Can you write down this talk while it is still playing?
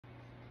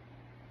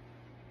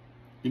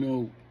You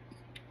know,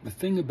 the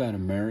thing about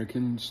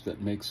Americans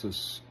that makes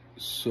us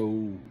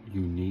so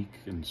unique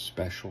and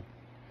special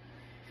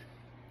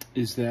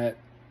is that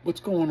what's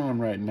going on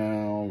right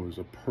now is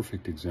a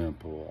perfect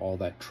example. All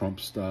that Trump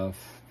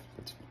stuff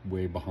that's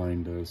way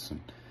behind us,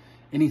 and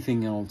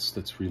anything else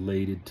that's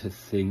related to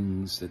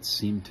things that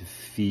seem to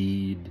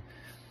feed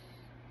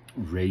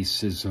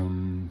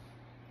racism,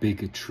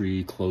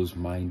 bigotry,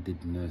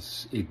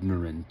 closed-mindedness,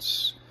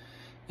 ignorance,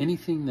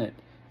 anything that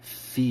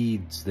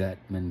feeds that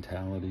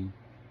mentality.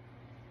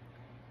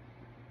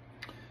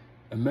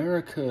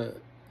 America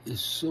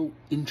is so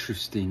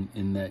interesting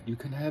in that you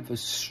can have a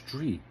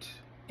street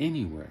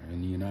anywhere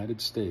in the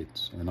United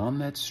States, and on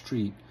that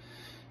street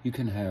you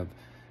can have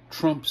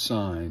Trump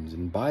signs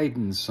and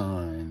Biden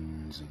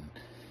signs, and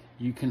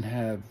you can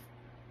have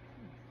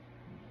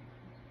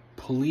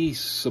police,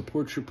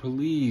 support your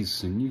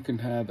police, and you can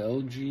have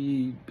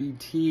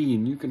LGBT,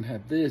 and you can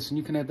have this, and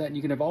you can have that, and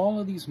you can have all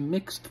of these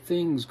mixed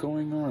things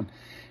going on,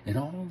 and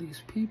all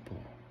these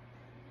people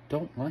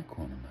don't like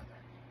one another.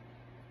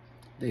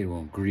 They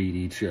won't greet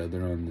each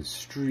other on the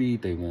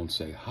street, they won't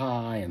say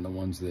hi, and the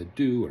ones that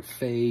do are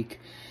fake.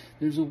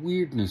 There's a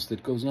weirdness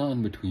that goes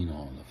on between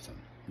all of them,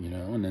 you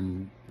know, and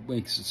then what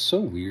makes it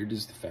so weird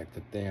is the fact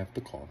that they have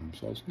to call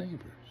themselves neighbors.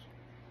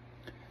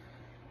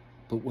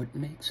 But what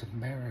makes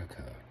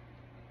America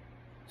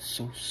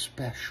so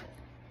special,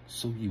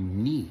 so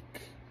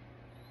unique,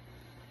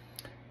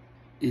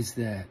 is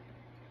that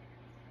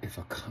if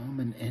a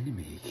common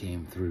enemy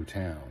came through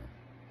town,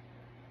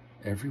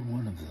 every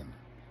one of them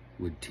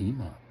would team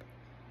up,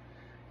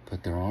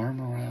 put their arm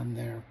around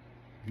their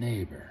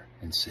neighbor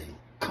and say,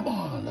 "Come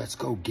on, let's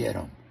go get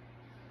them."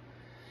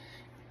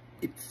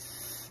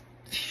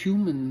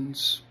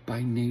 Humans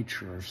by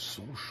nature are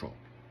social.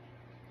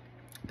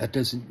 That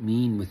doesn't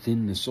mean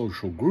within the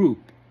social group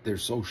they're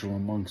social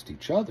amongst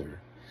each other.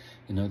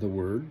 In other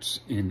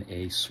words, in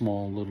a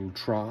small little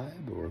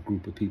tribe or a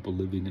group of people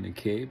living in a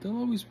cave, there'll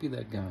always be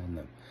that guy in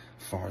the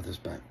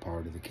farthest back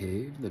part of the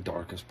cave, the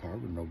darkest part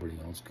where nobody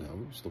else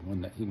goes, the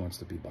one that he wants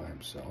to be by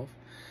himself.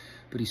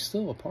 But he's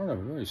still a part of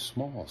a very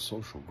small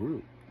social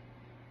group.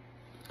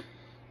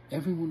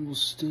 Everyone will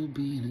still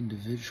be an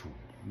individual,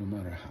 no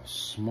matter how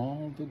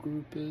small the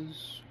group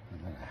is,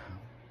 no matter how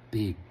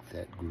big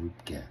that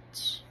group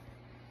gets.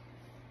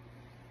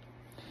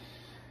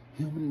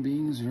 Human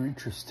beings are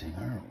interesting,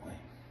 aren't we?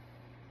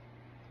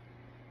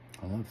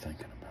 I love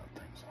thinking about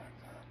things like that.